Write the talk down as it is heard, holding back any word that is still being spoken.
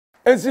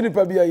ensi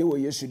nipa bia ye wo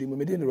Yesu di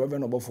me de ne Rev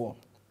Obofour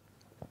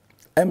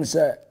em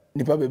say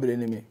nipa bebre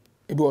ni me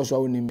ebi wo so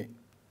awo ni me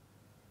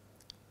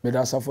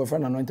da safo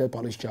friend anointed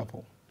parish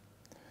chapel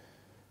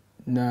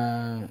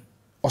na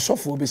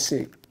osofo be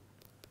say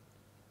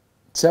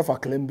self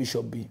acclaimed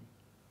bishop be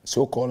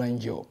so called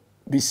angel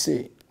be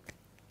say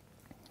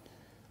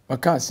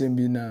maka asem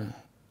bi na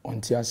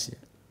onti ase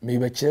me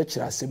be kire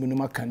asem no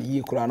maka ne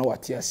yi kura na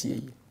wate ase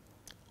yi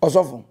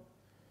osofo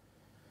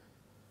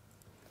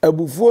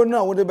abufuo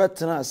na wo de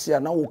betena ase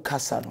na wo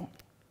kasa no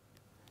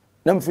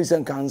na mfiri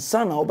sen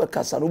kansa na wo be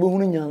kasa no be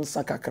hunu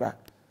nyansa kakra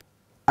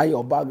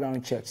ayo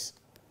background checks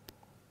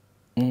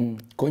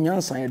ko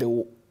nyansa ye de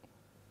wo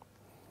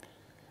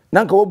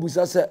nanka wo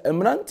busa se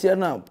emrantie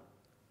na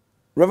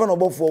Rev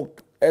Obofour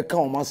e ka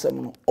o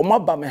masem no o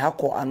maba me ha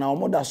ko ana o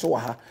moda so wa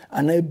ha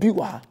ana ebi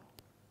wa ha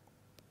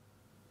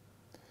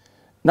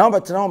na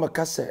obetena o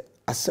meka se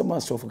asem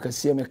asofu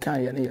kase me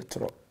kan ye ne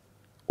yetro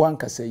wan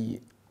kasa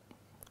yi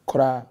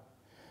kura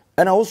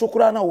ana wo so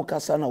kura na wo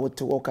kasa na wo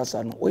te wo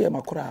kasa no wo ye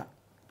makura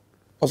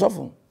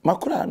osofu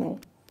makura no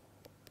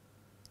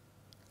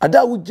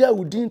ada wuja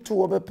wudin to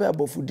wo bepe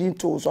abofu din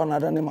to so na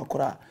ada ne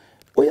makura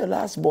wo ye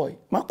last boy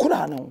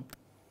makura no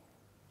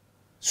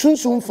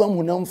sunsun fam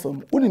hunam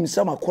fam unim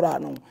sa makura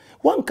no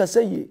wan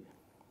kasa yi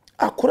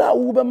akura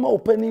wo be ma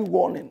opani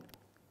warning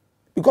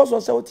because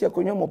what say what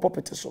akonwa mo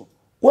property so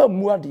wa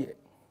mu ade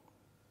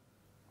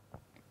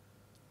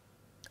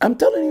I'm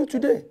telling you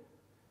today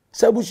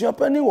sabusu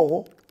apani wo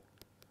ho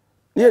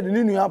ne de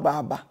ninu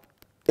aba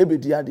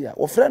ebedi ade a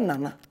wo friend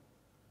nana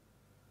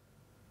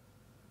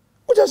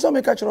wo just so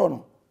make a chiro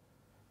no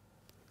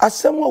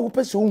asem a wo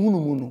pese wo hunu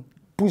mu no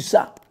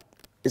busa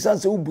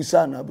esanse wo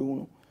busa na be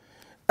hunu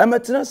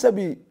emetena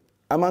sabi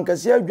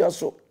amankase adwa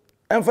so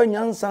emfa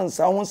nyansa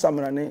nsa ho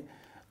samrane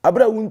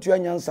abra wuntua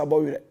nyansa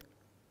bowire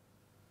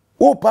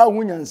wo pa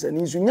ho nyansa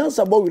ni so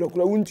nyansa bowire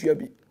kura wuntua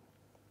bi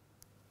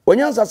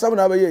onyansa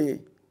samna ba yeye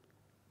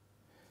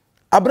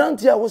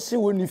abranti a wo se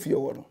woni fie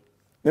wo no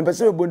me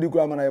pese be bondi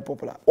kura mana ye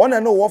popular wona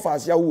no wo fa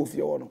ase a wo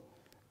fie wo no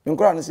me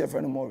nkura no se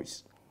friend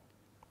Morris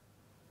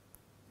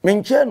me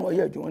nche no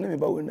ye adwo ne me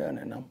ba wo na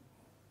nam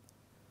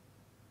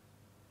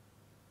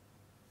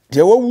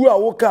de wo wu a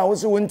wo ka wo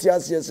se wonti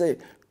ase se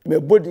me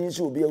bodi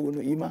se obi awu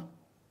no ima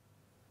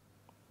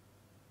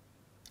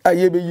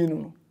aye be yi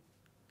no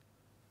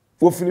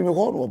wo fili me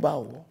ho no ba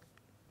wo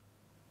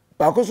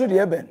ba ko so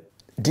de ben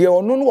de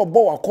ono no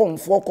wo wa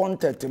komfo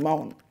content ma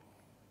ho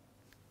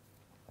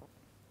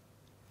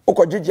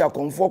okojiji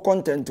akomfo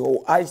content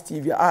o Ice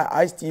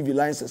TV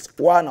licenses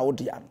wa na wo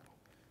dia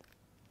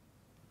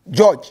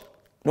George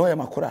no ya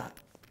makura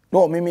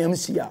no meme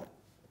MCR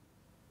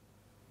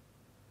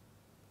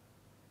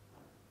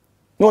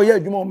no ya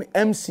adwuma me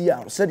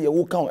MCR said ye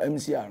wo kan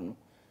MCR no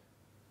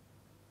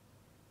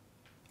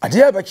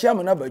ade ba chia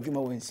me na ba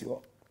adwuma wansi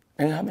ho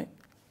enha me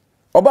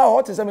oba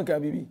ho te se me ka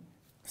bibi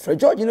Fred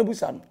George ne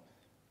busa no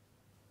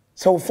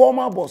so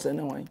former boss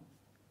ene wan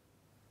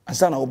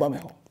ansa na oba me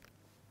ho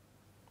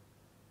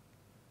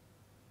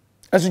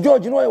as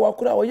George no ya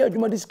wakura wo ya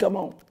adwuma diskama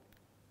ho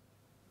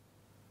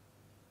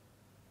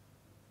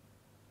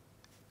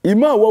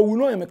ima wa wu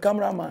no ya me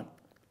cameraman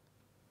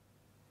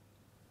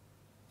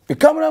the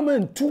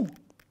cameraman 2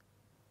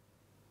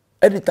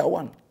 editor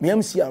 1 me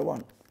MCR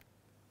 1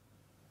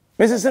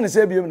 me se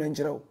se biem na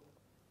nkire wo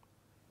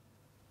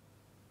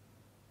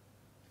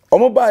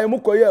omo ba e mo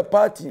koye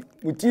party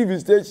mu TV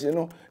station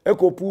no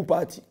eko pool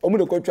party omo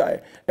de kotwa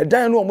e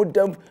dan no omo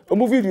dam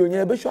omo video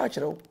nya be hwa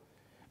akire wo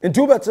nti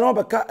wo betena wo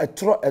beka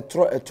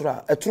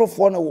etro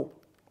fo na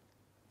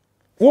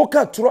wo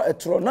ka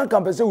etro na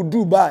kan pese wo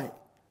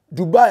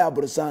Dubai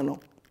abrosan no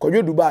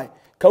kodwo Dubai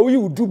ka wo yi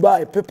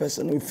Dubai papers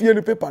no fie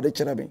no paper de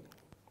kire ben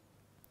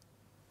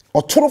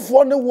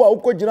otorofo ne wo a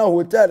ukogina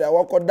hotel a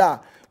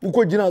wakoda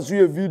ukogina so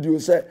ye video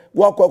se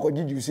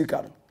wakogigi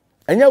sika no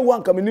enya wo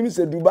anka menim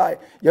se Dubai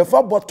ye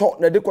fa boto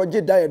na de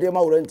kogi da ye de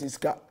ma warranty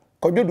sika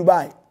kodwo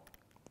Dubai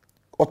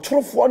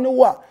otorofo ne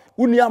wo a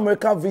uni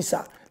America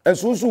visa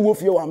enso wo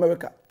fie wo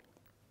America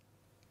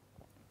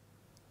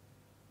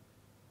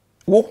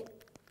wo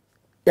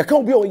ya kan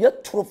obi o ye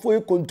torofo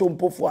e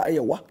kontompofo a ye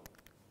wa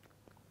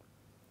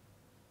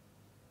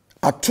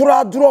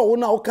atura dro wo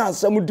na wo kan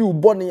asam di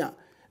ubone a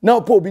na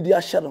opo obi di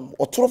ahyeram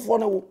otorofo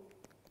na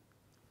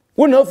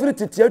wo na afiri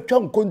tete atwa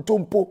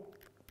nkontompo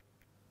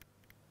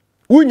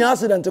wunya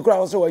accident kura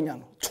wo se wanya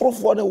no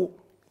torofo na wo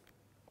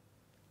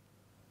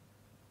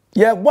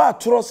ye gbo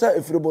atoro se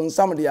afiri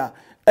bonsam de a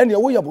ene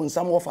wo ye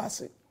bonsam wo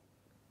faase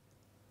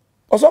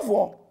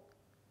osofo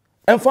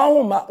emfa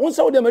ho ma won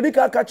se wo de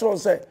medical catcher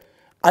se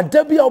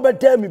adabia wo be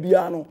dem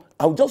bia no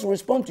I will just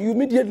respond to you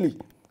immediately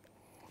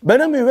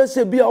bana me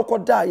hwese bia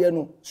okoda ye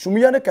no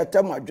sumuye ne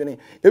katam adwene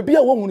e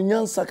bia wo hunu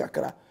nyansa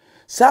kakra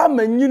sa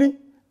manyini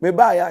me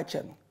ba ya ache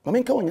no ma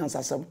menka wo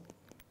nyansa sam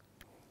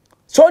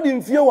so di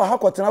mfie wa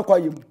hakotena kwa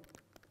yim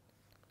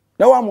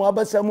na wa mo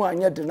abasamu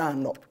anye de na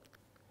no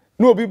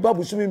na obi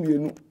babusumi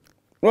mienu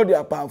no de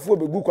apaafo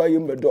begu kwa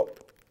yim bedo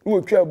na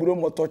wo twa aburo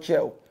moto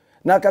cheo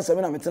na aka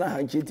same na metena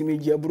hanchi etimi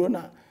gi aburo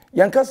na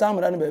yanka sa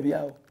amra na ba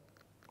bia o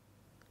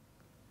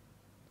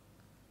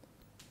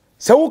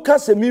Se wo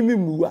kasa mimi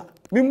muwa,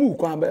 mimu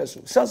kwan ba so.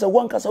 Sanse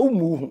one kasa wo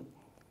mu ho.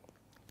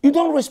 You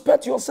don't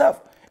respect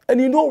yourself, and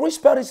you know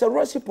respect is a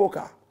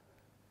reciprocal.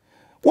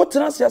 What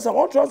transition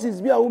all transitions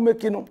be a wo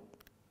make no.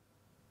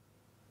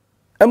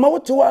 E ma wo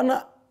te wa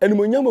na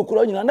enimonyam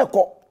okura nyina na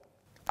ko.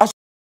 Aso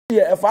ye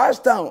e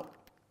fast town.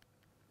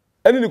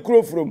 Ene ni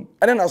kuro from,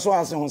 ene na so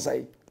ase ho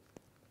sai.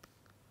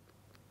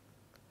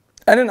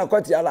 Ene na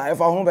kwati ala e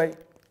fa ho bai.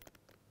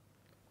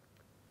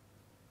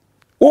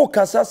 O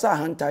kasa sa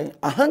hantan,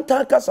 a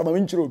hantan kasa ma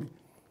nchiro bi.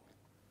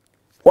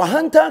 Wa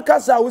hantan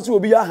kasa wo si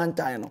obi ya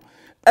hantan no.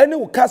 Ene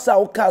wo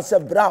kasa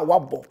bra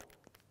wabo.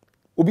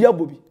 Obi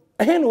abobi.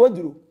 Ehe no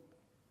waduro.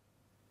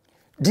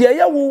 De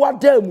ya wo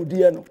wadam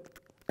de no.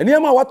 Ene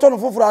ma wato no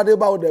foforo ade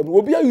ba wadam.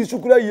 Obi ayi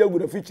sukura yi agu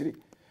da fichiri.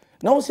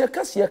 Na wo se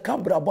kasa ya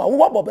kan bra bo, wo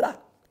wabo bra.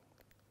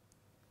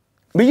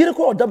 Me yire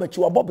ko odam achi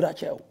wabo bra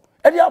che wo.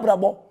 Ede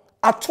abrabo,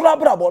 atura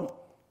brabo no.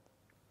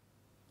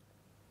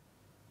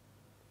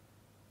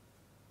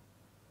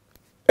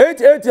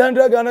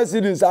 800 Ghana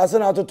cedis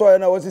asana atoto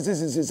na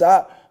wasisi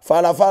sa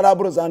fala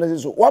bros anese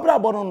so wabra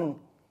bono no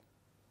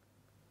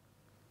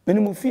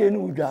menimu fie ni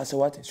udwa ase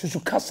wate susu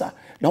kasa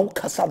na wo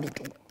kasa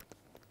dodo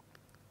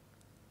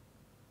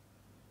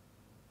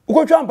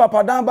ukotwa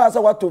papa dan ba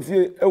sa wato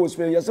fie e wo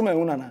spe yesema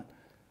ehuna na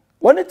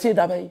woni tie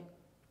da bai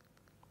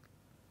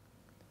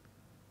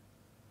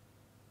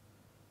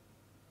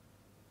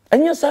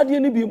anya sadie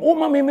ni bi o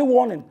ma me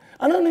warning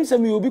anani se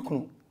me obi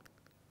kunu.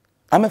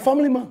 I'm a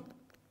family man.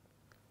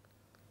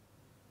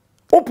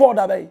 Opo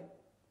da bay.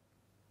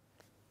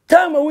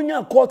 Time we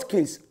nya court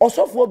case,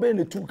 osofo be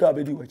ne two ka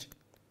be di wachi.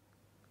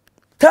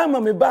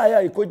 Time me ba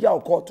ya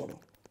ikoja court no.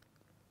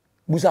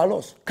 Busa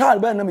loss. Car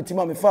be na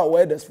metima me fa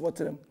where this for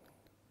them.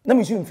 Na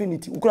me show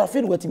infinity. Ukura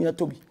fe watimi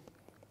atobi.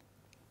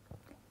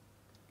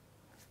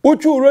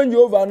 Uchu Range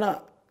Rover na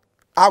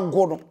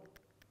agono.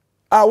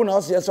 Ah una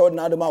ose yesa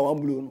na adema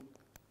wan blue no.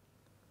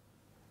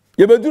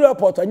 Ye be do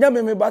report anya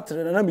me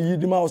battery na me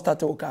yidi ma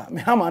start o car. Me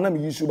hama na me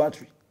use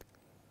battery.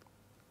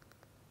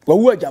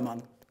 Wawu ajama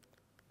no.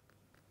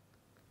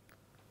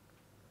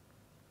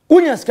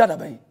 Unya skada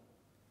bai.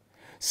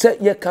 Se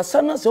ye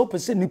kasa na se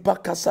opese nipa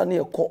kasa na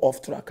ye call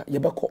off track. Ye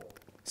be call.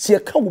 Se ye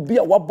ka wo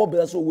bia wabɔ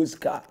bela so wo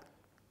sika.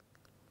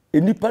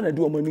 Enipa na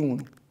de o mani hu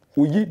no.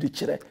 Oyi de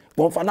kire.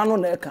 Wonfa na no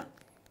na eka.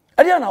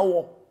 Ade na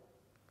wo.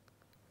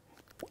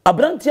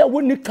 Abrantia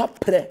woni ka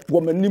pre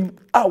wo manim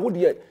a wo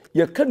de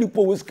ye ka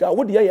nipa wo sika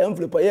wo de ye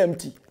envelope ye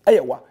empty.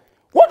 Ayewa.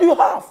 What do you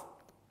have?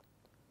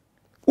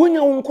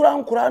 Unya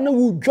nkura na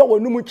wo dwa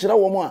wanum kire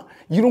wo mo a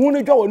yiri hu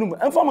ne dwa wanum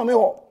emfa ma me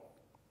ho.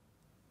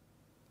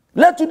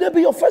 Let today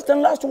be your first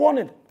and last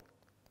warning.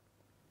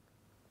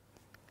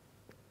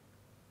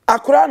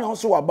 Akura na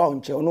so wa ba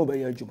onche no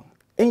be ya adwuma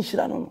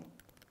enhira no no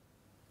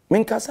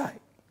menkasai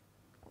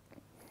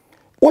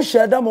wo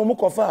sheda mo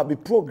kofa be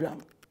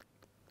program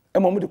e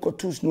mo de ko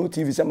tools no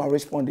TV say ma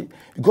responding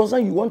because now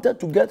you wanted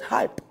to get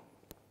hype.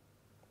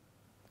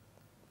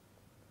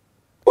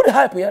 What the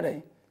hype here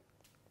then?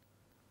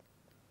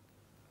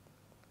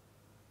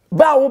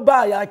 Ba wo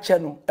ba ya che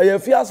no e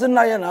fiase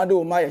na ye na ade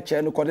wo ma ye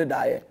che no kode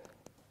da ye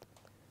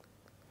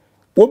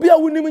obi a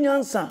wonim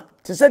nyansa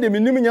te se de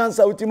menim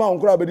nyansa utima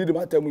onkura bedi de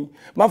matamu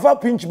mafa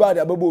pinch bar de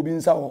ababo obi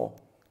nsa ho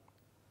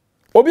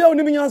obi a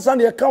wonim nyansa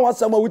de ka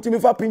wasama utimi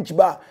fa pinch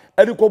bar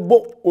e de ko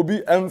bo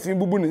obi amfin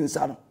bubu ne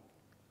nsa no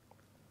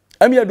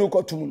am ye do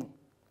ko tum no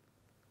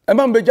e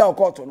ma mbeja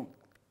okoto no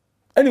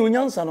eni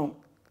onyansa no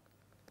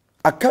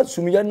aka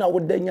sumye na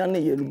wodanya ne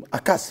yenum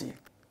akase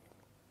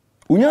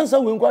unyansa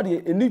we nkwa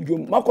de eni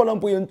dwom makola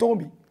mpo ye nton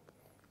bi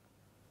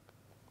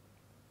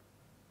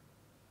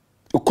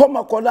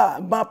ukoma kola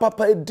ma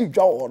papa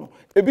edigwa wo no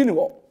ebi ni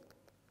wo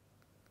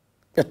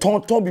e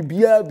tonton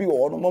bibia bi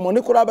wo no momo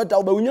ne kora beta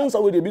wo unyansa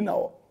we de bi na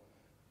wo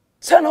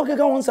se na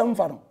okeka won sam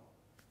fa no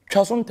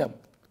twa so ntem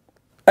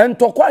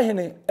entokwa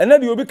hene ene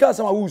de obi ka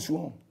sam a wusu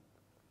ho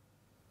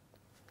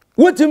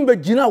wotim be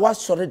gina wa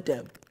sore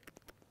dem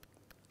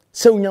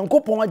se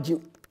unyankopon age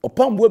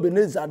Opambour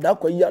Ebeneza da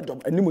kwa yi adom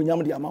anim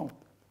onyam de ama ho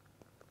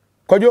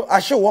kodjo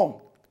ahye won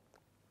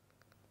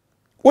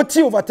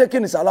woti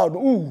overtaking is allowed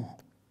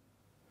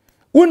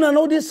una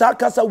no di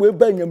sakasa we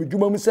ba nyam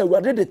dwuma mu se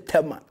we de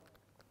tema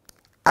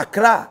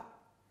Accra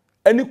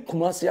any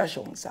Kumasi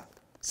ahye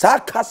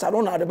sakasa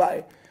no na de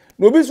bae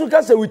no bi su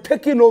kasa we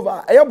taking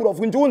over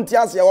ayabrofo nti wonti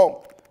ase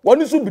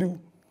won su biriw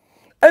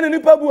ene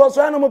nipa bu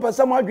oso ana mo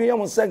pesa mo adwen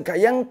yam se nka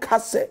yen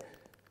kase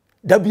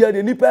da bia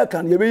de nipa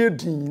kan ye be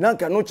yedin na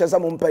nka no chesa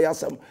mo mpa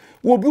yasam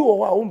wo bi wo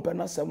wa wo mpa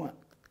na sam a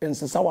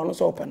ensesa wa no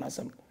so mpa na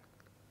sam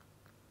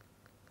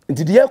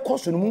nti de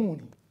ekoso no mu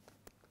ni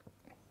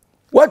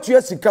what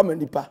you see come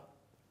nipa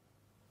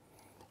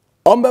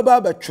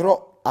ombeba be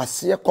twro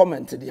ase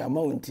comment de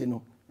amount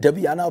no da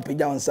bia na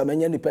opegya nsam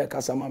enya nipa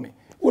kasa ma me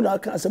una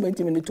aka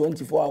 70 minutes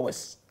 24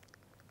 hours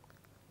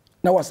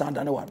na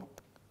wasanda na wano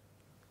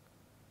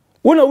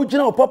una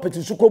ugina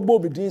opopeti suko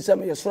bobi din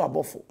sem ye soro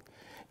abofo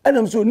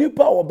enam so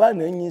nipa oba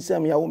na anyin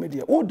sem ya wo me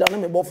de wo da na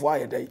me bofo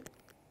ayedai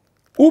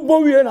ubo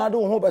wie na ade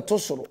wo ho beto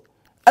soro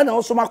ena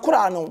wo so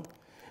makora no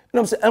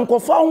enam se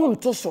enkofa ho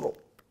nto soro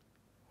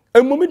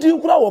Momidi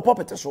nkura wo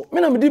property so.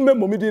 Me na me di me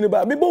momidi ne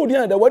ba. Me ba odi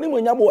an da wani mo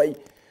nyam wo yi.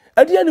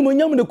 Ade ani mo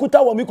nyam ne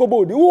kuta wo me ko ba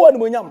odi. Wo wani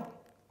mo nyam.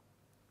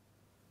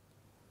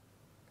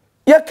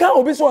 Ye ka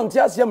obi so onte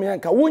ase me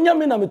yanka. Wo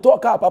nyam na me to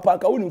ka papa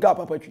ka woni ka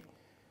papa twi.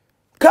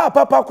 Ka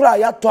papa kura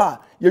ya to a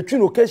ye twi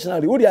no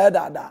occasionally wo di ya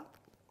da.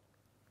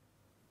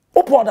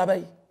 Wo po da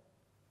bai.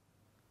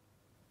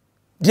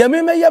 De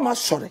me ye ma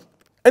sore.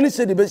 Eni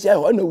se de be sia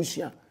ho na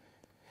usua.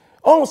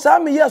 On sa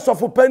me yes of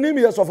panin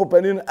me yes of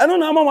panin. Eno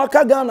na ma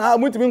ka Ghana ha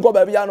mutimi nko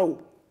ba bia no.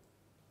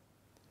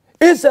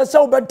 Ise se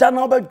obeda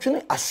na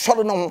obetwene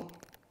asore no ho.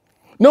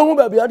 Na ho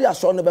ba bia de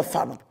asore no be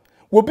fa no.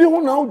 Obi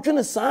ho na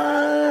wodwene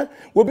saa,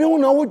 obi ho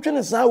na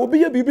wodwene saa, obi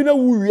ye bibi na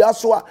wuwia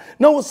so a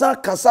na wo sa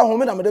kasa ho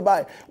me na me de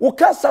bai. Wo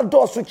kasa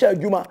do so cha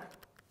adwuma.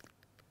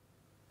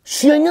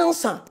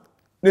 Suanyansa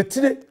ne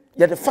tire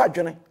ye de fa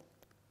adwene.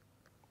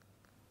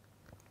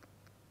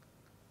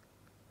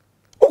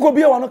 Uko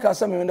bia wano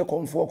kasa me ne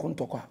komfo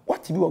kontokwa.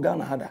 What bi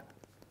Ghana hada?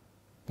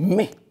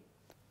 Me.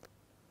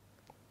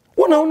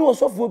 Wona wona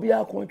osofo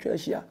bia ko atwa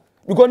ahia.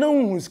 Because na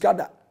hu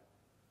skada.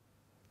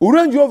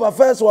 Range over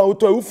first wa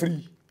uto u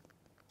free.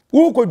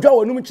 Wo ko dwa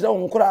wonum kire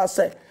won kora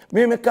ase.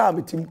 Me ka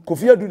metim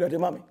Kofi adu na de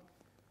mame.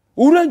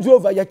 Range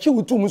over ya chi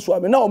wutum so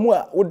ame na omo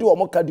a wo de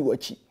omo ka di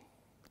wachi.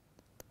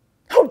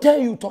 How dare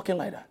you talking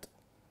like that?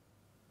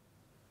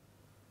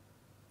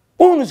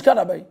 Wonu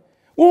skada bai.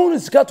 Wonu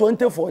skada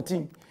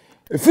 2014.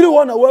 Efiri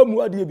wona wa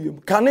mu ade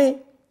biem kane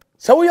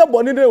se wo ye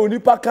bone na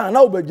onipa kan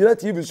na obagira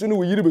TV so no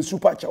wo yiri be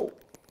super chawo.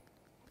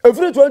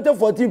 Efiri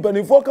 2014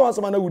 panifo ka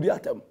wasama na wudi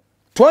atam.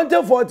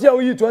 2014 a wo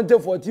yi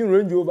 2014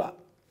 Range Rover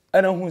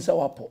ana hu se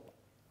wapo.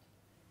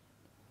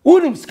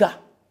 Wonum ska.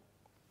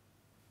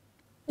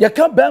 Ya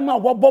ka ba ma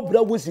wo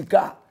bobra wo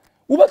sika.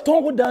 Wo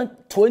beton go dan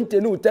 20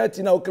 no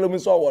 30 na o claim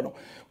so wo no.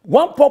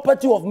 One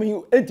property of me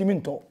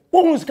entimi nto.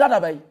 Wo hu ska da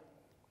bai.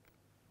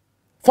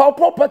 For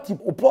property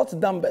o plot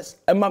numbers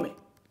e mame.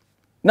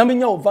 Na me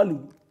nya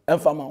value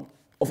and amount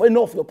of any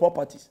of your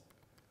properties.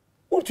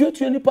 What you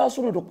any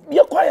person do? Be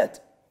quiet.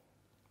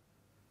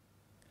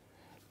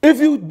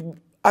 If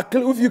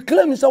you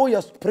claim yourself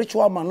you're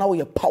spiritual man, now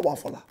you're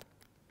powerful.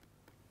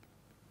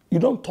 You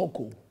don't talk,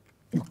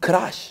 you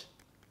crash.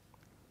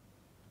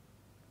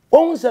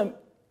 Once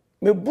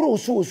me bro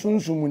so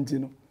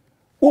sunsumunti no.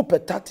 Upe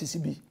tactics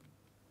bi.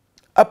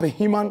 Upe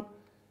human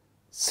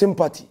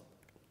sympathy.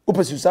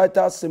 Upe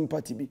societal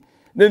sympathy bi.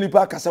 Na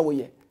nipa kasa wo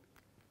ye.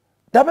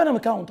 Dabe na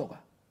meka ontoka.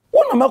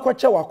 Wona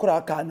makwache wakora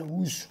aka na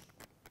wusu.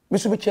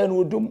 Meso be che na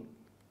odom.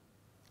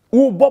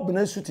 Wo bob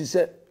na suti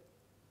se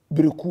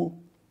brekuo.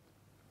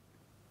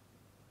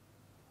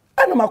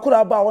 Ana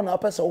makora ba wona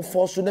apesa wo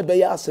force ne be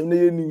ya asem na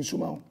ye news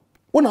ma.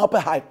 Wona ope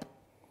hype.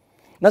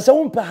 Na se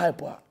wo mpe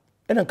hype a,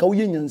 ena ka wo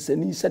ye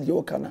nyansani se de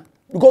wo kana.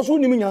 Because wo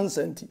nim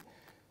nyansanti.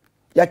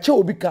 Ya che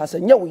obi ka se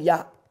nye wo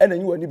ya ena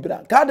nyi wani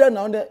bra. Ka da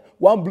na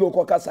one blow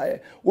ko kasa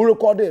ye. Wo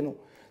record no.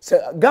 Se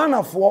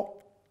Ghana for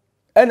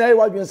ena e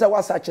wadwen se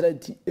wasa kire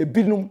nti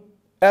ebinum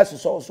eso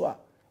so a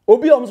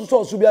obi om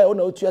so bia o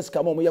na otu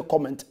esika mo ye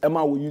comment e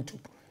ma wo YouTube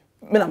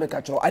me na me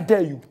ka kire I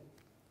dare you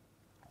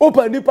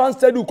open the pan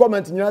steady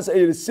comment nyina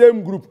say the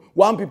same group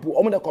one people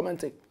om the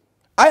commenting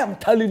I am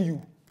telling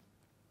you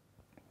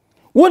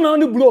when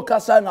only blow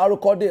kasa na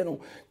recording no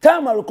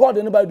time I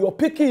recording by the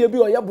picking ye bi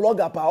o ye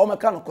blogger pa o me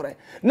ka no kore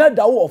na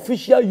da wo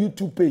official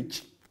YouTube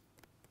page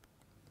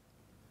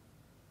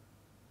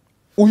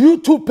o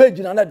YouTube page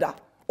na da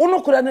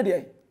ono kore na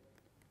de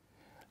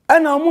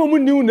ana mo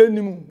niu na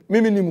nimu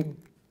mimi nimu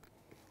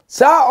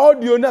sa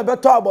audio na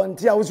beto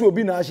abonte a wo se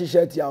obi na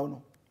ahihye atia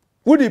no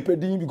wudi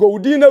pedin because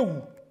wudi na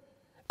wu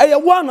eye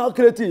one na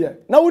create ye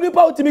na wudi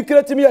pa utimi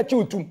create me ya chi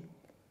utum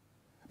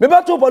me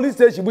beto police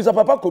station busa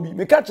papa Kobi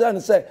me ka kira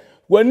ne say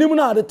wanim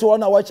na ade to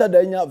na wa cha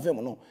da nya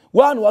vim no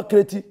one wa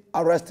create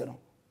arrest no.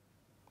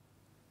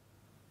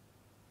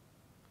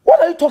 What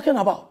are you talking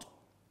about?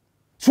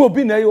 So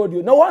obi na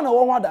audio na one na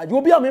won wada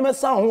obi a me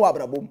mesa ho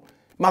abrabom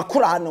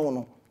makura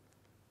no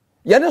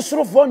yene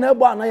sorofo na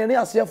ebo ana yene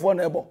asefo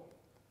na ebo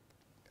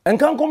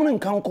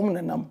enkankom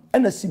ne nam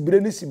ena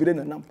sibire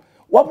ne nam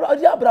wabra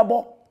adi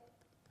abrabo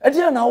edi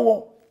na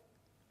wo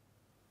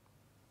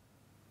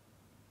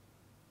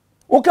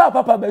uka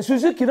papa be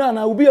Suzuki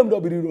na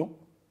BMW no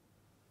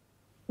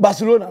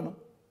Barcelona no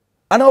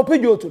ana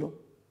opejo to no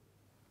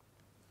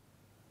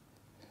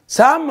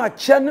sa ma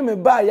che ne me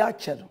ba ya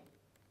che no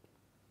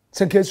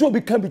senkeso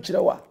obi kan bi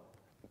kirewa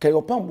kay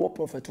Opambour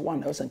prophet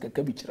one na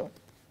senke bi kirewa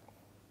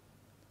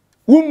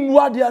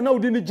wumwade na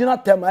odi ni gina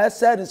tema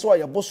ese so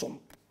ye bosom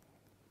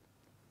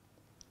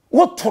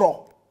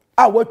wotro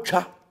a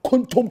watwa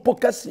kontompo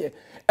kase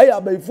e ya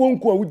baifo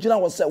nko a wugina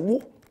wo se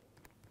wo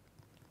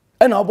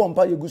e na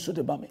obompa ye guso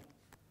de bame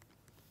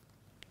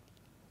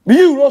bi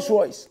Rolls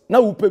Royce na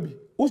wo pabi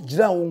wo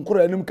gina wo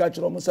nkoro anim ka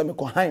kiro mo se me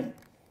ko han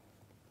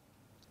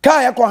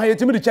ka ya ko han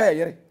yetimi de cha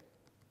yere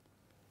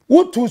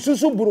wo tu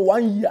susu buru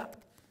 1 year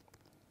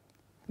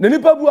na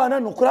nipa bu ana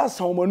no kora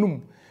san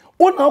manum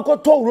una ko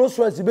to Rolls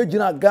Royce be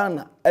gina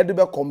Ghana e de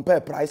be compare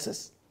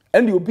prices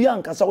and you be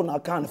ankasa una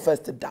can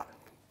first da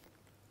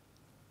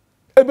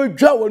ebe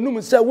dwa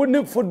wonum say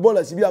woni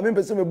footballers bi a me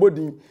pese me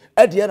body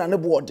e de na ne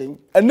boarding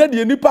and na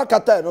de nipa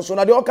kata no so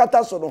na de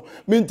okata so no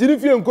me ntiri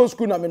fie nko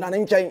school na me na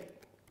ne nchen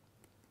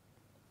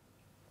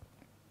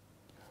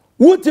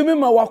wutimi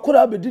ma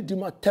wakora be didi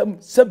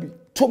matem sabi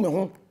to me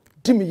ho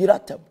di me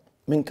yiratem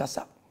me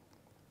nkasa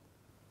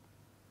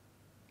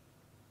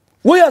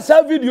we are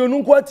sa video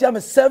no ko atia me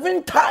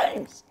 7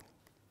 times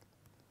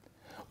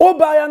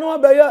obaya no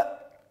abaya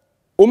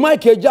o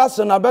Mike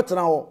Jackson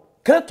abetena ho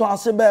kreto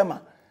ase be ma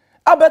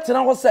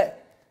abetena ho se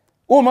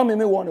o ma me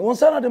won won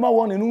sa na de ma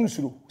won no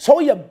nsuro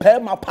so ye be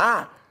ma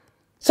pa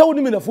se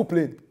woni me na full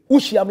plane wo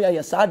hia me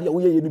ya sa de wo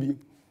ye no bi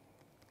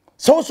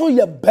so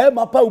ye be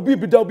ma pa obi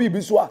bi da obi bi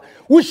so a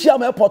wo hia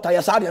me airport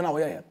ya sa de na wo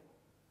ye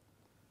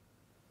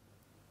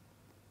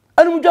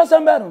anu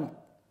Jackson be no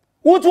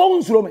wo to wo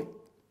nsuro me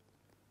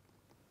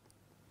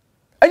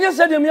enye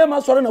se de me ma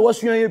sore na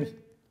wasuan ye bi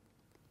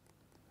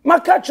ma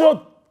catch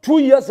 2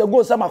 years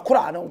ago say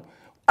makura no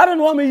I don't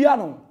know me ya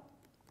no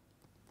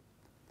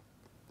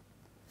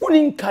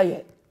woni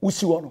nkaye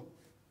usi wo no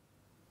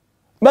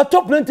ma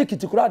top plenty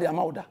kit kura de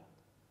amawda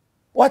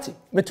what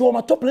me to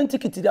ma top plenty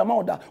kit de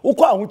amawda wo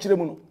kwa ahu kire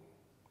mu no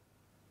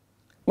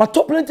ma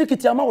top plenty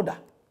kit amawda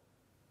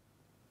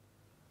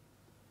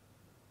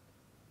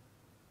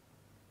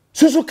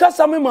susu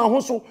kasa me ma ho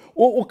so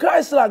o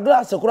Chrysler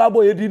glass kura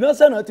boy edi na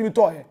say na timi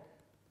to he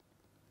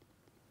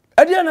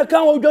edi na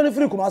kan wo dwane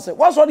free Kumase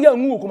wa so de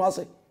anwu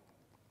Kumase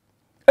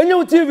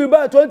enye TV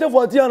by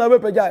 2014 na be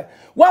pejai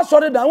wa so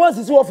de dan wa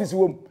sisi office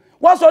wom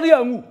wa so de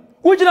anwu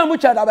wo gina mu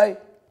cha da bai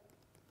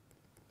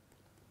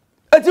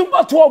eti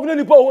mpa 12 na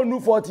nipa wo nu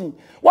 14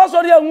 wa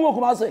so de anwu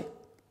Kumase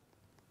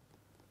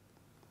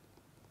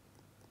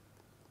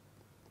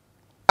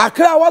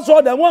akra wa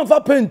so de mo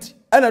anfa paint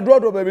na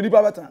do ba be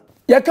nipa beta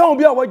ye kan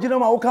obi a wo gina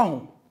ma wo ka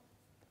ho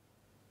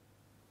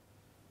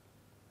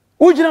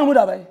wo gina mu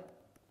da bai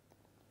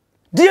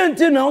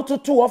DNT now to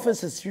 2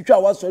 offices future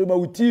was sorry ma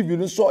with TV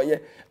no so ye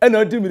e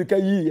na di mirika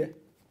yi ye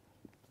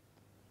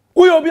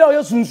wo yo bia o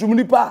yesunsum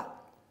ni pa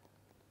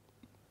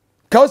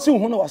ka o si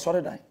hu na wa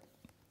sorry dan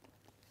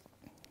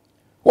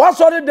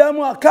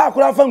mu aka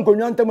akura fa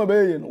nkonwa ntama ba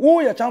ye no wo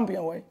ye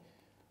champion we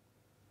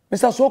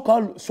Mr.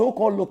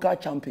 so-called local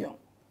champion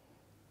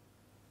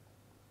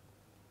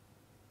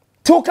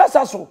to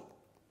kasa so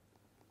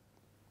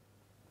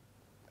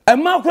e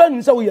ma akura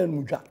ni se wo ye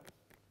nudwa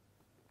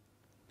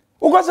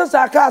Ugosa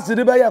sa car si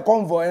de be ye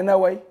convoy na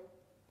way.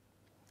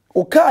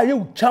 O car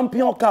you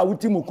champion car with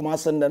Timu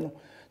Kumase no.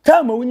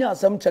 Time we nya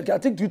asem check I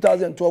think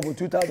 2012 or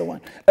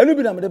 2001. Enu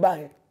bi na me de ba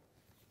he.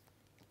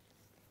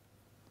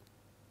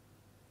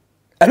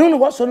 I don't know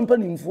what so npa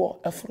nimfo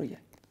afro ye.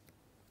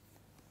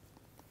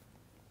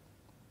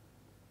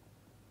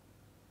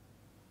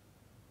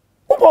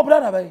 Upo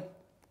brother bay.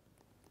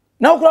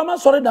 Na ukura ma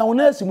sorry down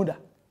na asimuda.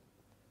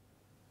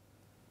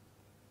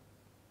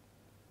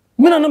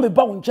 Mina no be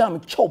ba won jam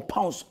chow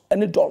pounds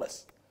and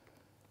dollars.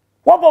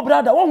 What about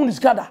brother? What is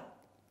gada?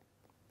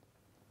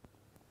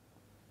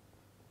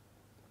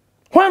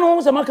 When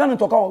was a man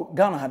talk about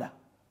Ghana hada?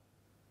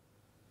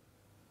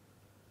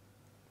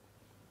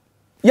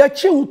 Ya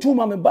chiu tu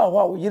ma me ba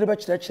ho yire be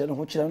kire no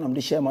ho kire na me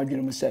share ma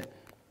dwene me se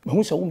me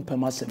hu se wo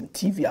mpem asem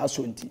TV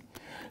aso nti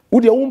wo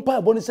de wo mpa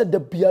ebo ne se da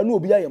bia na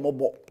obi aye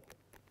mobo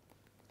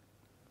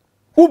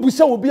wo bu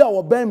se obi a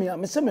wo ban me a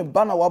me se me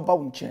ba na wa ba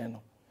wo nche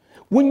no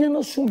wonye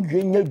no so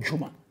dwenya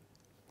dwuma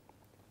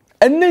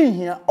enne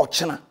hia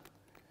ochena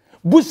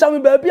busa me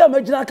ba bia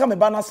magina aka me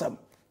ba nasam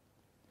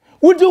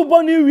wodi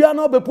ubo ni wia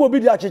na obepo obi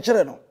di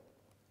akekere no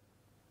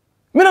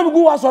me na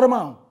mgu wa sore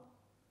ma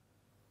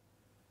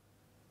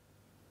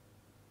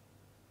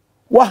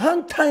wa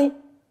hantan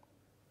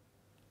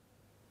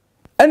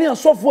ene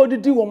asofo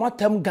didi wo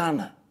matam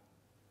Ghana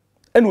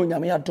ene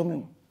onyame ya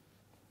dome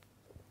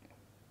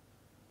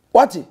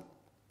wati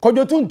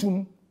kodwo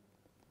tuntum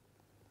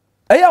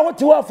eya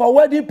wote wa for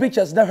wedding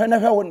pictures na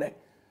hwe wonne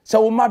se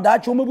wo ma da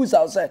acho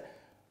mabusa se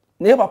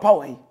ne papa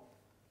wai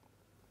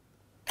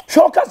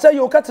shoka se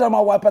yo katira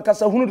ma wa pa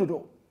kasa hunu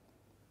dodo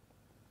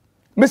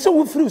me se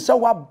wo firi se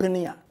wa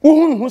bene a wo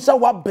hunu se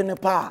wa bene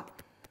pa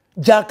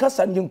ja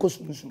kasa nje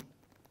nkosunsu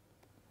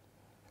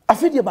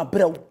afidie ba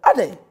brew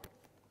ade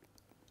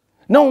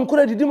na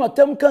onkura didi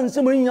matam kan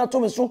se mo nya to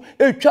me so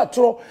etwa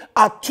toro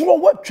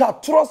atoro wa twa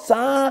toro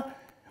saa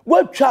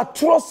watwa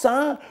tro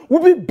san wo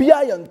bi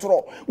bia ye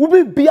ntro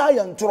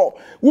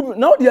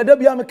na wo de da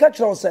bia me ka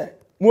kire se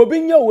mo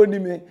bi nya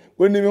wonimi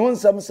ho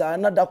nsam saa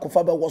na da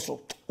kofa be woso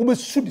wo be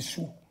su di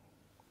su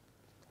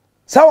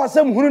sa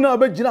wasem hunu na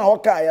be gina ho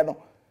ka ye no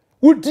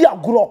wo di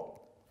agoro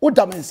wo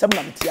da me nsam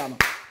na metia no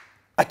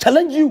I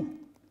challenge you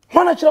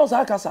hwana kire sa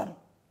aka sa no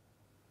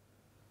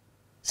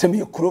se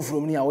me kuro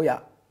from ni a wo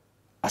ya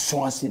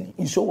aso ase ni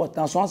inso what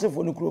na aso ase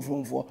fo ni kuro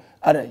from fo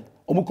arai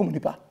omukum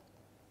nipa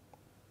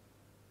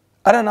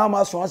ara na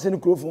ma so ase ni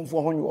krofon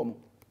fo ho nyo mo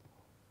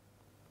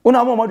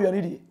una ma madu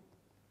ani die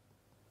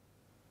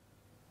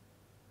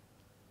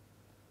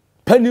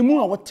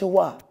panimu a wote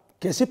wa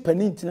kese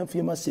pani ntina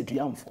fie ma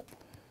seduamfo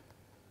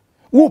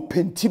wo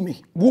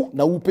pentimi wo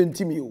na wo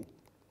pentimi o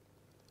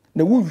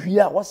na wo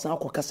hwia wasan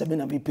akokasa me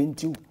na me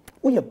pentiw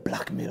wo ye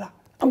blackmailer.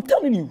 I'm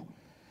telling you.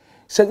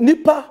 Se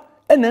nipa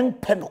enen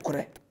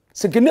penokore.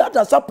 Se geni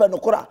adasa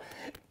penokora.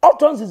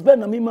 Utterances be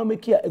na me ma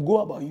make a go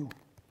about you.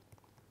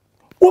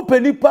 Wo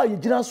penipa ye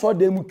gina so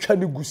da mu twa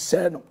ne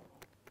guse no.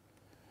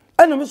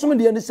 Ena me so me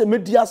de ne se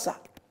mediasa.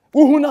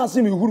 Wo hu na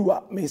ase me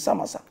huruwa me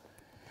samasa.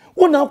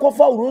 Wo na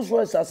akofa Rolls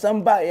Royce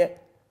asamba ye.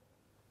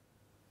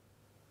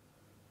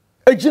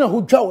 Ejina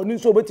ho dwa woni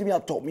so obetimi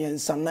ato me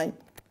ensanan.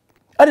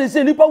 Ade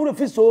say nipa wo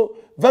fi so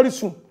very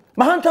soon.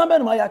 Ma hankan be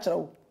no ma ya kire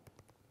wo.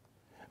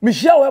 Me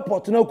hia wo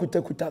airport na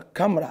kutakuta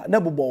camera na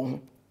bobɔ ho.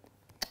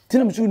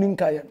 Tina me so ni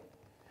nka ye.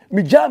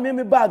 Me ja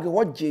me bag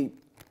wo je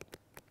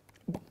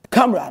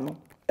camera no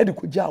e de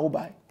ko ja wo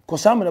bai. Ko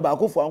sam na ba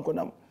ko fo anko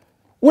nam.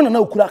 Wo na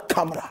okura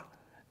camera.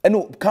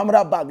 Eno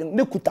camera bag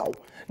ne kuta wo.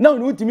 Na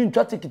wo utimi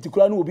ntwa ticket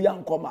kura na obi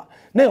ankoma.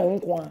 Na ye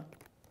nko a.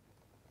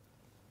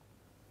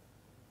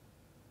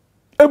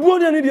 Ebuo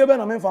de ni de be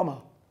na me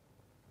fama.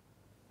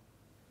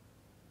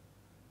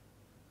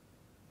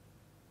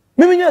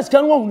 Mimi nya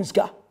sika no hunu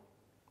sika.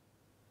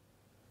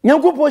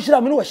 Nyankopo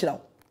hira me no hira.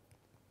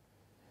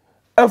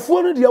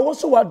 Afuo no de wo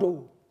so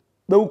wado.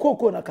 Be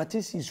ukoko na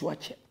katesi su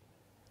ache.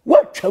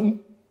 Watwam.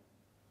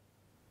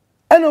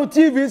 Eno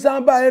TV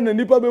san ba na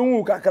nipa be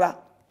hu kakra.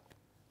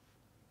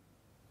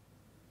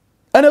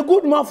 And a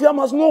good mafia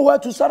must know where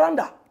to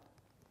surrender.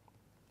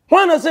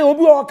 When I say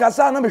obi o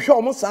kasa na me hwe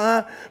omo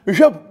san, me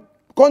hwe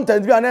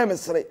content bi na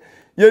emesere.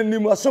 Ye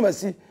nim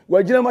asomasi,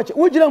 wa gina mache.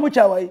 Wo gina mu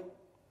chawai.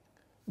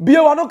 Bie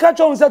wa no ka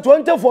chon say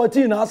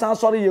 2014 na asan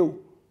sori ye o.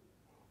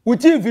 Wo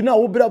TV na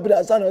wo bra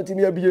asan na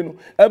timi abie no.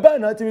 E ba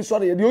na timi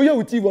sori ye. De o ye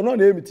wo TV no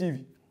na emi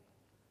TV.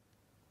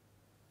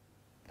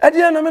 Ade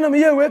na me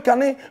ye we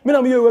kane, me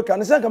na me ye we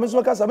kane. Say ka me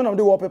so ka sa me na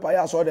de wallpaper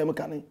ya so dem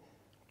kane.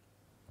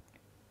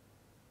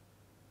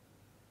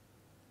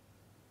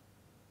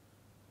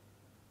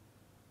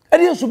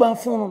 Ade suban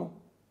fon no.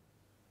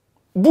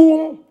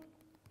 Boom.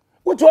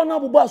 Wo to na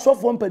bobo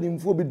asofo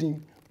mpanimfo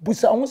bedin.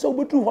 Busa ho se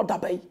obedu ho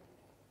dabai.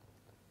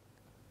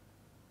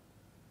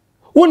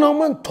 Wona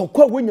man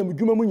tokwa wonyam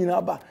dwuma mu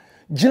nyina ba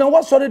gina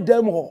wasore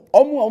dam ho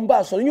omo omba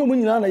asore nyom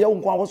nyina na ye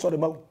nkwa wasore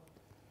ma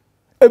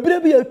ebire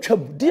bi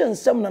atwam de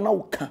ensem na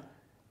wo ka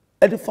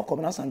ede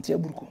fakom na sante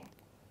aburuko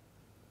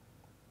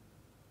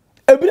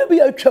ebire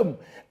bi atwam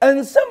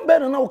ensem be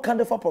na wo ka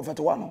de fa prophet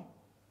wa no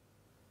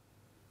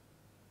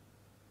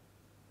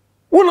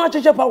wona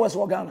cheche powers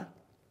wo Ghana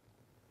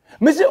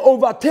me say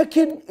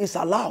overtaking is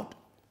allowed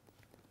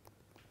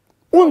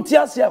wonti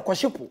ase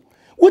akwahyepo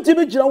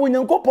Wutimi jina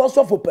Onyankopon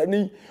sofo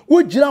pani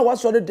wo jina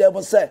wasore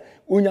dem se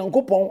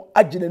Onyankopon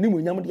agina ni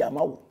monyam de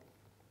ama wo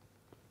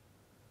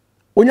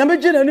Onyame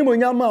jina ni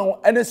monyam ma wo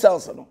ene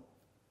cells no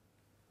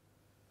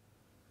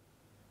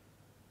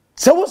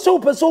se wo so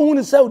person hu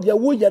ni se de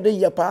wo yade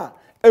ye pa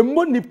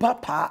emmo ni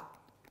papa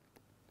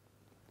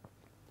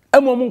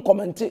emo mun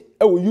comment e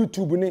wo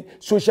YouTube ni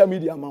social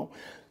media ma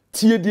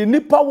tie de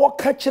nipa wo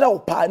ka kire wo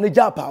pa ne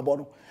ja pa abo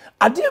no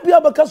ade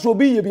bia baka so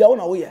obi ye bia wo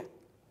na wo ye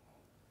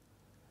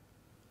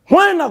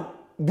when a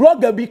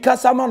blogger be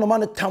kasama no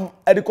man tam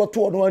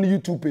edikoto on one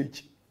YouTube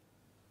page.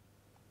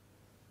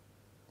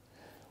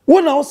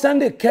 When I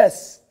send a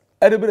case,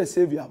 edibere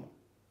save yam.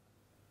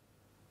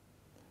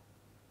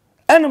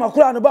 And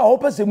makura no ba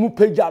hope say mu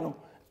page ano.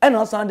 And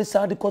I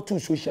send to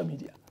social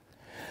media.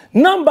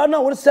 Number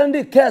now will send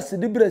a case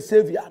edibere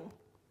save yam.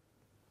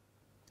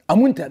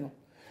 Amunte no.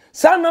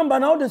 Sa number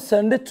now de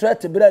send it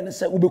threat be and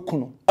say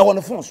ubekuno. I want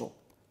to phone so.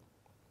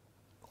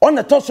 On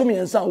the toss me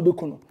and say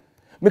ubekuno.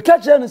 Me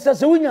catch and say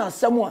wunya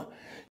asem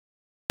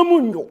a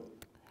munyo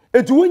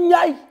etu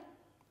wunyai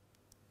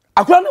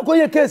akura na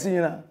koye case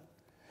nyina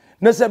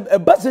na se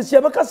basisi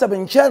e beka se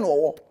benche no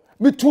wo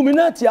mitumi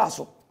na ti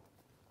aso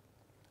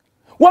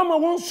wa ma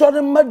won sore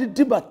ma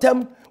didi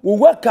batem wo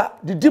waka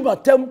didi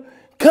batem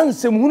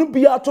kansem hunu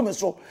bia to me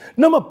so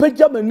na ma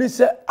pagya mani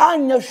se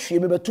anya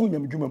hwe me betu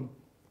nyam dwumam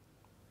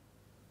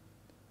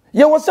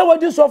ye wo se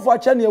wadi so fo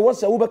acha ne ye wo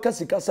se wo beka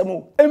sika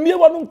sam emie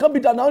wa no nka bi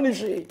da na oni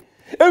hwe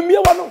emie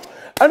wa no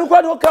anu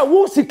kwa no ka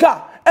wo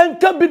sika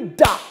enka bi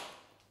da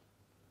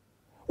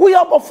wo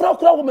ya bofra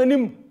kura wo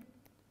manim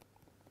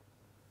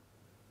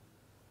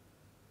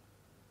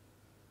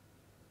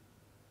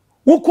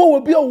wo ko wo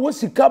bia wo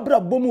sika bra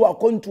bomu wa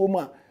kontuo mu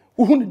a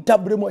wo hu ni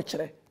dabre mo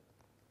kire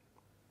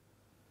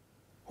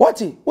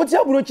wati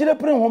aburo kire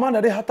pre homa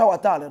na de hata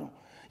watale no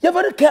you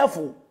very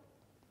careful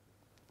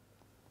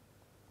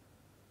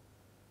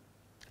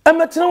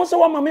emetena wo se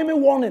wa ma me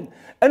warning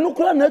enu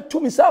kura na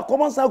tumi sa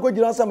common sa ko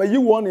gira sa ma yi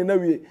warning na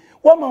wie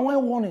wa ma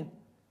wan warning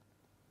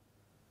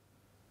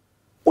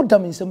o da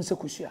min sem se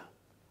kusua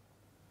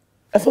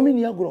efami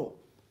ni agro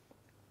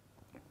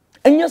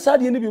enya sa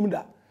de ni bi mu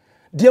da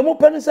de mo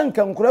pen se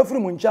nkan kura firi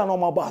mu ncha na o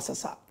ma ba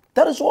asasa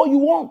that is all you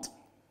want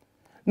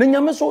na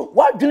nyame so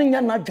wa dwene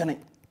nya na dwene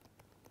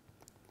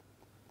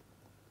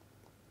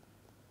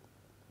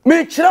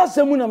me kira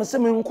se mu na me se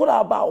me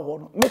nkura ba wo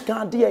no me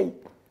kan de yi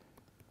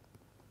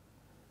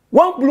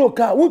one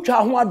bloka wo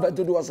twa ho advert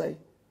do wo say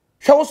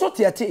hwe wo so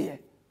tiete ye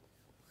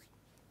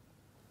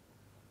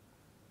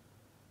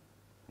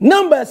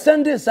number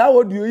Sunday sa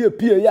audio ye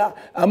pie ya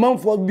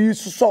amanfo bi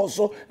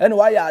so ene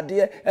wa ya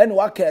ade ene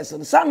wa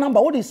kese sa number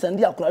what is send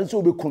akura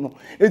so obeku no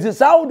it is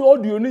how the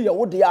audio ni ye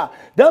wo de a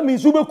that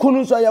means obeku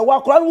no so ye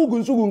wa akura no gu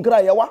nsugu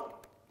nkra ye wa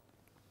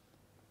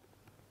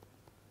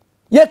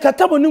ye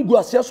katabo ni gu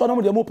ase so na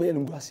mo de mo peye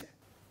ni gu ase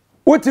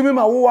wotimi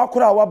ma wo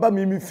akura wa ba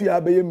mi fi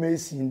abeye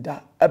mesi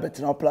nda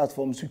abetena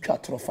platform so twa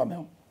tro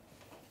famel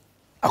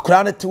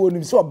akura ne te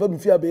wonim so ba mi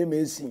fi abeye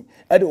mesi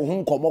e de ho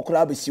nkomo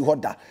kura ba si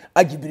hoda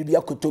agibiribi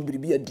akoto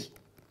biribi adi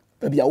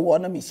ba bia wo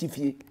na mesi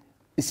fie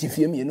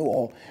esifie mi ne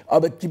wo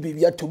abati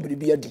biribi ato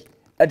biribi adi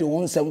e de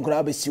ho nsam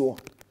kura ba si wo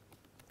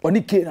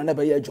oni ke na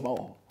ba ye adwuma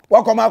wo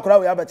wakoma akura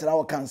wo ya betena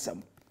wo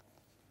kansam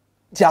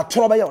ti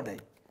atoro ba ye odai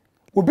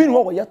obi ne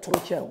wo ye toro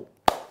che wo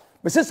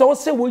me se wo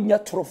se wo nya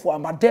torofo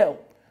amadel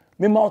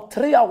me ma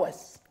 3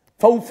 hours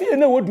fa ufie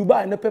na wo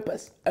Dubai na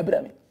papers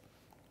ebra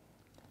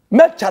me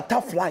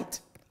charter flight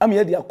am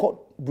ye dia call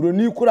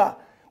broni kura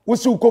wo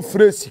si uko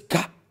free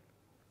sika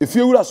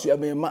efie wura so ya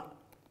me ma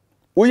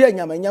wo ye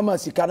nyama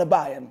sika na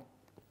ba ye no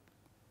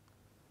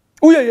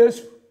wo ye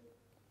Yesu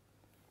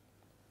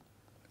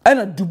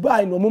ana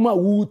Dubai no mama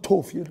wo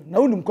tofie na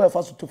wonim kwa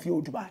fa so tofie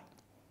wo Dubai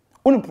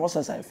wonim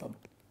process afam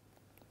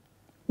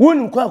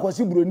wonim kwa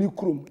kwasi broni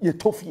kurom ye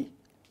tofie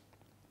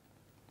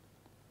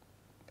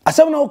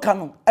asem na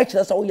ukano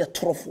actually say we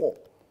trofo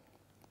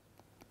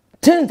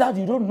things that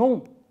you don't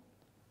know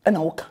and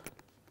uka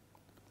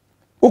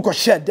uko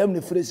share them the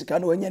phrase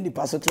kan we nya ni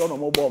pastor no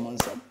mo bo mo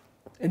nsam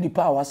eni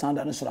pa wa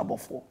sanda no sura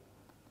bofo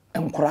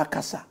enkura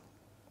kasa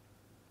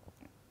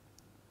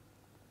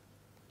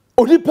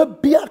onipa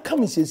bia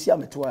kam sesi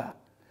ameto a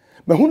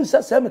me hunu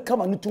se me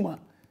kama no tuma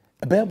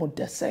e be mo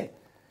de say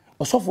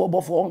osofo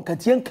bofo on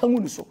katie nkan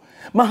hu so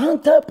ma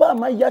hanta pa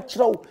ma ya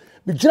kirew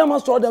bi gina ma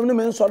so dem ne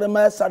me so dem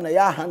ma sa na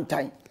ya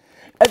hantan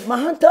et ma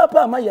hanta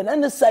pa ma ye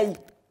na sai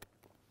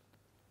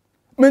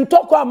men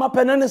toko ama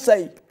pena ne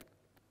sai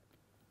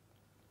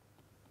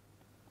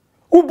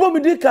ubo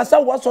mi di kasa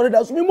wa so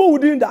da so mi mo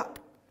wudin da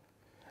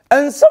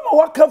ensama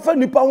wa kafa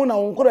nipa ho na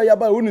wonkora ya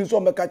ba woni so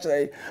me ka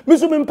kire mi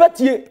so me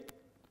mpatie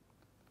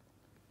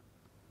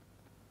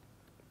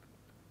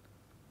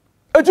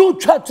eju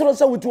twa tro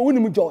sa wuti woni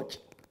mu George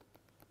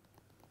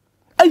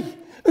ai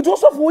eju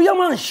so fo ya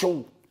man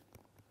show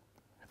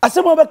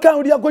asema be kan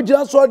odi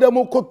akogira so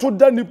dem ko to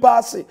da nipa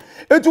ase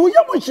eju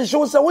ya mo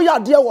hihye se wo ya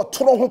de wo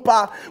toro ho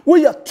pa wo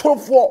ya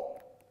torofo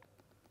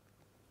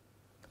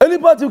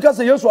anybody who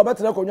say Yesu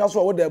abetere konwa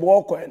so wo de be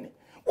wo kwani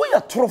wo ya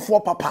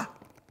torofo papa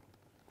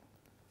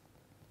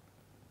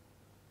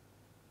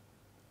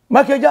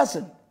Michael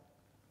Jackson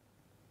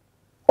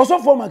also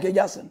for Michael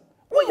Jackson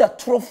wo ya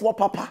torofo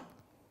papa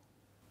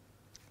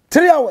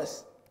 3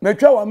 hours me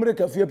twa wa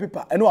America fie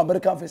pipa ene wa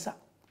American visa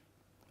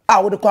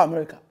wo de kwa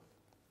America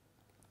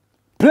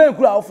plane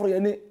kura oforo ye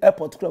ni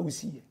airport kura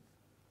wusiye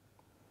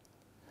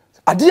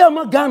ade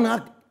ama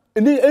Ghana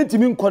eni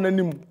entimi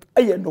nkonanim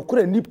eye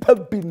nokura nipa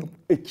binum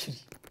ekiri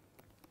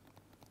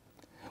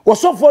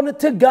wosofo ne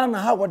te Ghana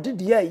ha wode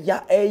de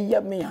ya eye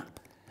me a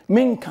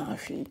menka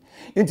hwe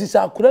enti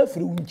sa kura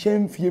firi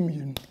unchen fie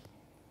mienu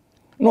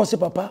no se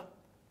papa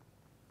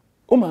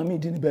o ma me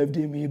di ni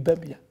birthday me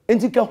babia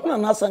enti ka huna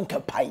na sanka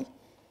pai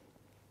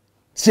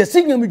se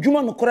sinyam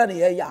dwuma no kura ne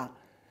ya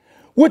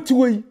woti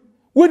wei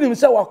wonim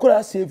se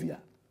wakura savior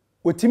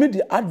wotimi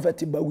di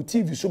advert ba wo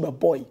TV so ba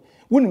boy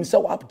wonim se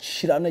wa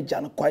hira na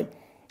gya no kwai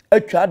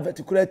atwa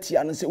advert kura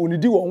tia no se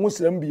onidi won ho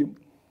sram biem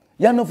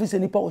ya no fi se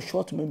nipa wo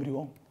short memory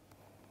won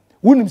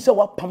wonim se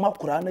wa pama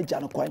kura na gya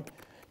no kwai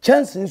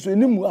chance so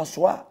enimu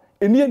aso a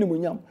eni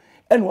animonyam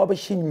ene wa ba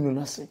hye nwunu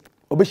na se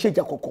obehye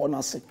gya kokko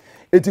na se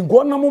eti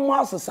go na mo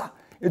asesa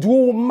eti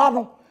wo ma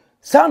no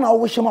sa na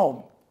wo hye ma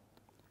wo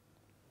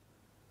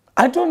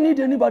I don't need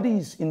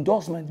anybody's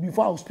endorsement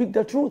before I speak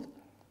the truth.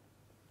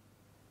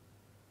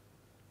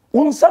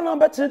 One son of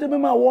better than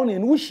my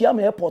warning, wish ya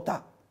me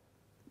airporta.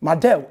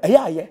 Madel,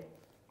 aye.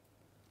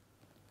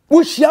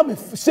 Wish ya me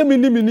semi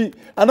mini,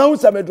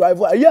 announce I'm a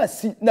driver, a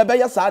yes, never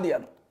ya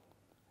sadian.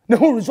 The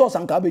whole resource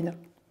and cabin.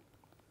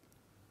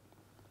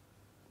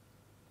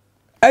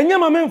 And ya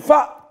man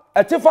fa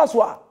a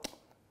tifaswa.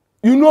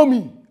 You know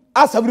me,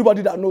 ask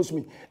everybody that knows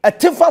me. A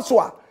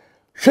tifaswa,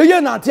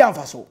 Shayan Antian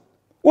Faso.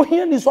 O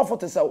here ni so for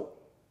te sell.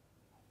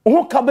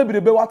 O ka be be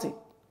wate.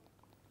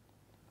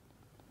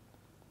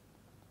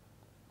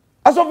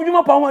 Aso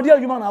fuduma pa ho dia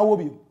adwuma na awo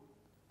bi.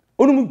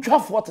 Onum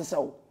twafo te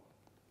sell.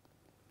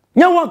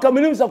 Nya wan ka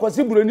menim sa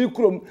kwasi burani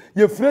krom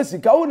ye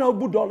fresi ka wo na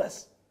bu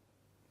dollars.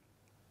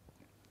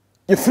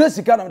 Ye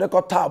fresi ka na de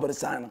ko tabere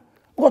san na.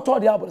 Wo to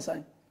de abere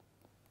san.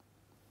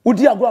 Wo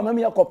di agro amam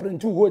ya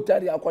corporate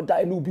hotel ya ko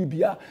da enu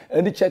bibia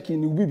eni check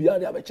in bibia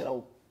de abekira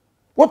wo.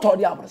 Wo to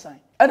de abere san.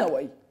 Ana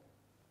wai.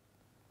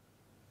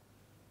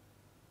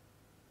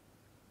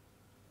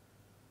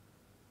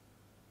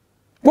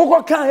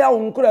 Boko kan ya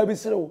won kura bi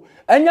sire wo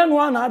enya no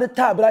ana ade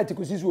tab right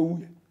kosisi wo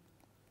wuye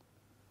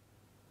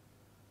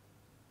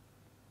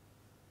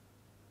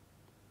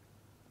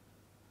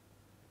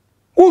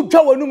u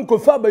twa wonum ko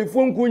fa ba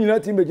ifo nku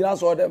nyina ti megina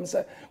so dem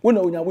se wo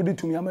na onya wodi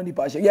tumi amani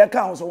pa hye ye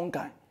kan so won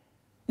kan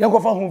Yanko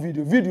fa home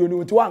video ni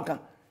woti wanka.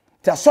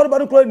 Ti asori ba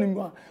no kura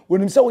nimu a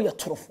wonim se wo ye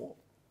torofo.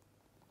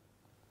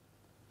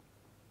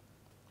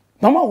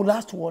 Mama will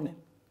last warning.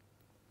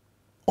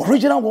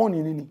 Original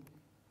warning nini.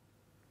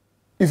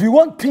 If you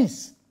want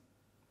peace,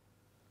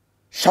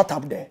 shut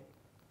up there.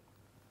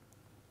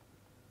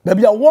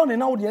 Baby, a warning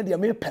now the end of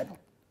me pen.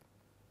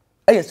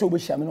 I say we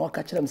shall not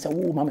catch them say,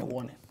 "Oh, mama,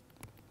 warning."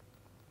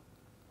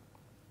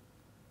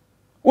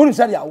 When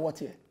say ya what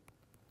here?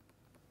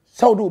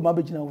 So do my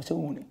begin we say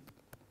warning.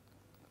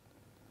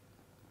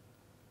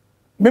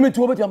 Me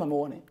to obey mama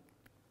warning.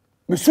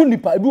 Me soon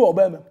nipa do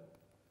obey me.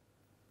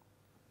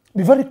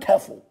 Be very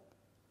careful.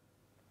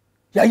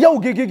 Ya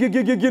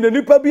gege na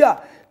nipa bi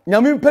a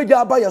nyame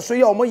mpagya aba yeso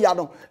ya omo ya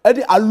no e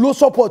dey allow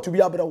support to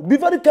be abra. Be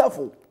very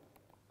careful.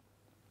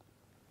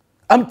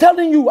 I'm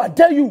telling you, I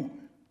dare you.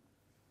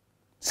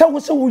 Say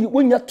we say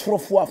when you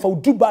trofo afa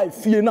Dubai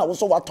fie na wo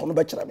so wato no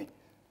be kire me.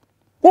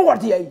 Wo what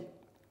dey?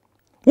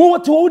 Wo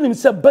what wo nim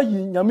say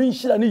bayi nyame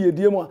nhira ne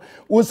yedie mu a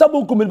wo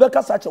sabo komil be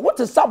kasa kire. What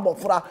is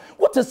sabofra?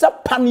 What is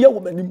that panye wo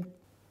manim?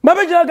 Ma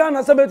be jira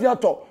Ghana say be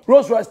ato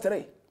Rolls Royce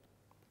 3.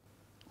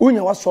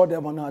 Unya wa so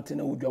dem na ate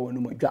na wodwa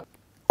wanu madwa.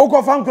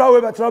 Okofa nkura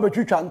we betra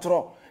betwitwa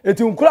ntro.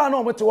 Eti nkura na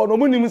omete wo no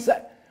munim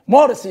say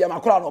Morris ya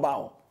makura no ba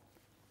ho.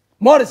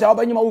 Morris ya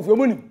obanyima wo fie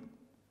munim.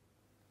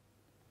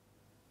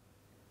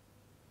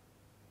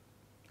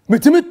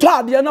 Mitimi to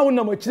ade na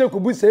wona machire ko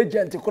bu say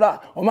agent kura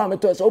o ma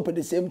meto say open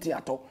the same thing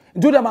ato.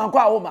 Do dem anko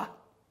a wo ma.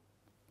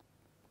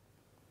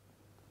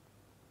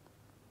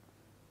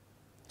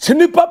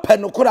 Sinipa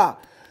pen kura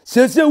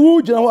sese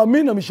wu gina ho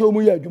me na me show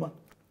mu ya adwuma.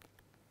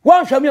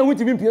 Wan hwame a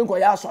wutimi mpie nko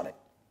ya asore.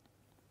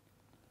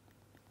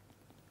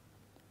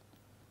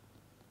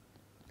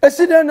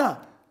 Eside na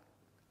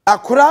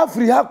akura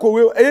free ha ko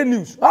we e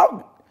news.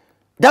 How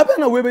dabe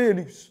na we be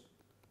news.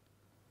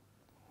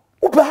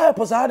 Upe ha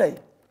posa dai.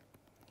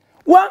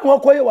 One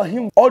wakoye wa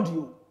him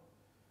audio.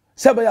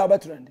 Sebe ya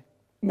betrend.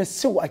 Me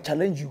se wa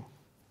challenge you.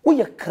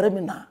 We a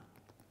criminal.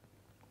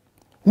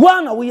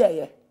 One a we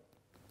ye.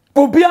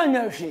 Obi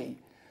anya hwe.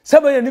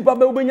 Sebe ya nipa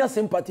be obenya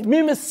sympathy.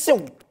 Me se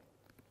wo.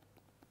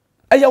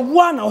 Aya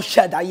one a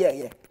share that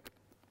ye.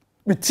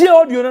 Me tie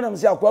audio na me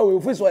se akwa we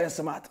office so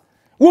smart.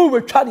 We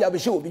will try the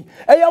abishe obi.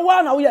 Aya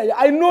one a we ye.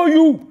 I know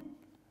you.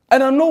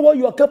 And I know what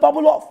you are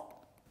capable of.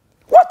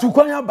 What to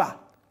kwanya ba?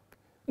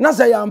 Na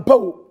say ya mpa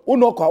wo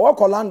no kwa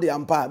wa land ya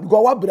mpa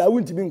because wa bra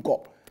wunti bi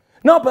nko.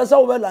 Na person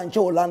wo lunch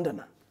o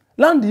London.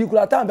 Land you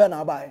could time be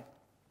na buy.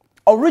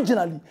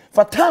 Originally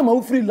for time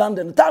I free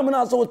London. Time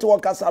na so to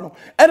work asa no.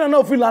 E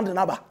na free London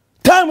aba.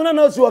 Time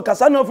na so work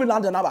asa na free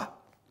London aba.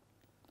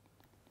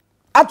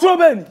 Atro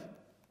ben.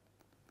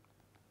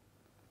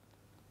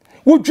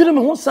 Wo dwire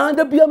me ho san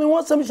da bia me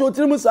ho sam so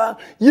tiri mu sa.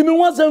 Yi me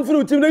ho sam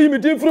free utim na yi me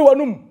din free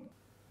wanum.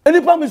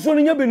 Enipa me so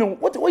no nya bi no.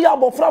 What wo ya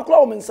abofra kula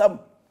wo me nsam.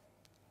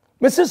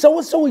 Me say so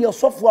ye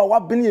sofo a wa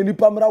bene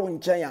enipa mra wo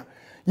nchen a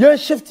ye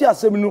shift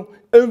asem no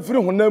emfiri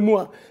honamu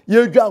a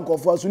ye dwa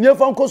nkofo aso ne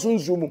fa nkoso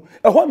nzumu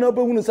e ho na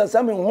obehunu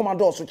sasa me nhoma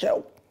do so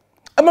chew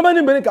e mama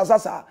ni bene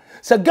kasasa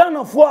se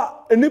Ghana fo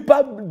a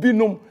enipa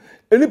binom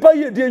enipa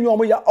ye die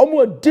nyomo ya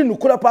omo adi no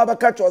kura pa ba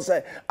ka cho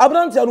se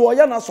abrantia no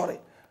oya na sore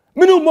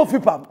me no mo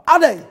fipam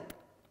adai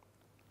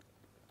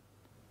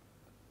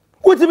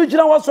kuti bi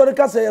jira wa sore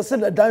ka se ye se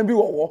dan bi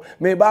wo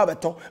me ba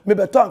beto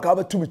anka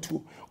ba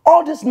tumitu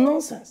all this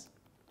nonsense.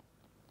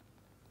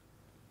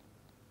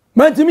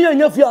 Mantimi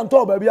anya fi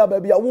anto ba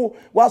bia wo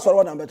wa soro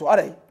wa na beto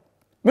are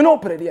me no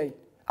pere dey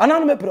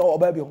ananu me pere o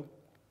ba bi ho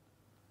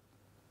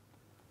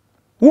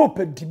wo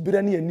pe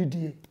dibere na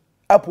anidie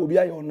apo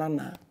bia ye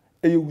onana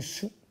eye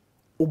usu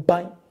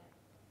oban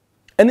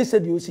ene se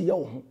de osi ye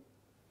wo ho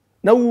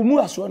na wo mu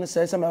aso ne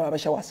se me ba be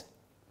hye wase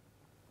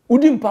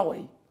udi mpa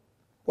wai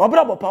wa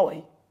bra bo pa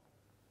wai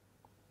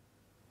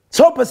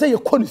so pe se ye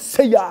koni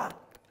se ya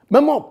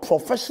memo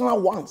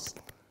professional ones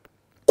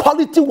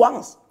quality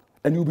ones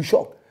and you'll be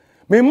shocked.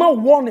 Me ma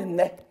warning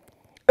ne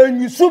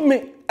and you sue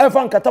me ever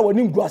nkata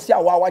wani nguase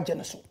a wa gye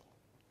ne so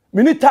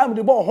me ni time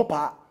de bo ho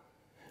pa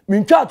me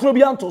ntwa atro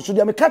bi anto so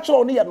de me catch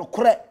on ye no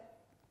kore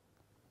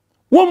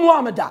wo mu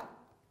ameda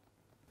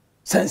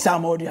sensa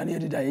ma odi ane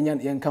edida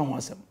ye nka ho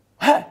asem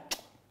he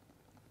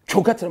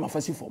choka tere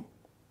mafasi fom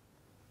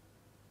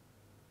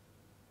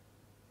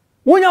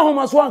wonya ho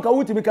maso anka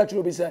wuti me catch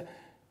obi se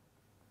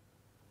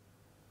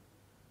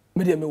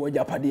me de me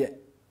wagya pade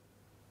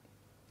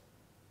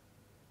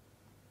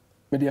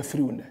media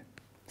free one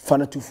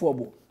fana tufo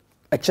obo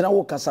e kira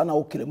wo kasa na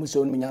wo kire mu se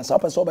onu nyansa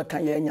opese obeka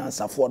ye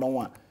nyansa fo no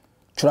wa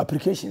tro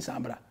applications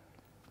ambra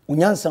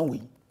unyansa we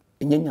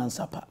enye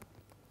nyansa pa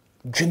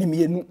dwene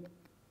mienu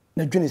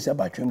na dwene se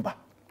ba twemba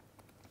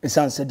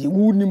esanse de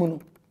wu nim no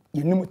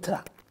ye nim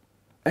tra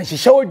en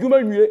hihye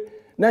wadwuma nwie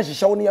na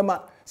hihye wo ne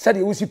yema se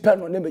de wo si pe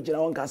no na megina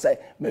won ka sai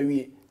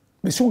mawie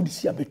be so di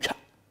si abetwa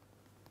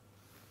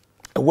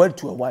a word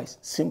to a wise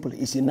simple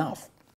is enough.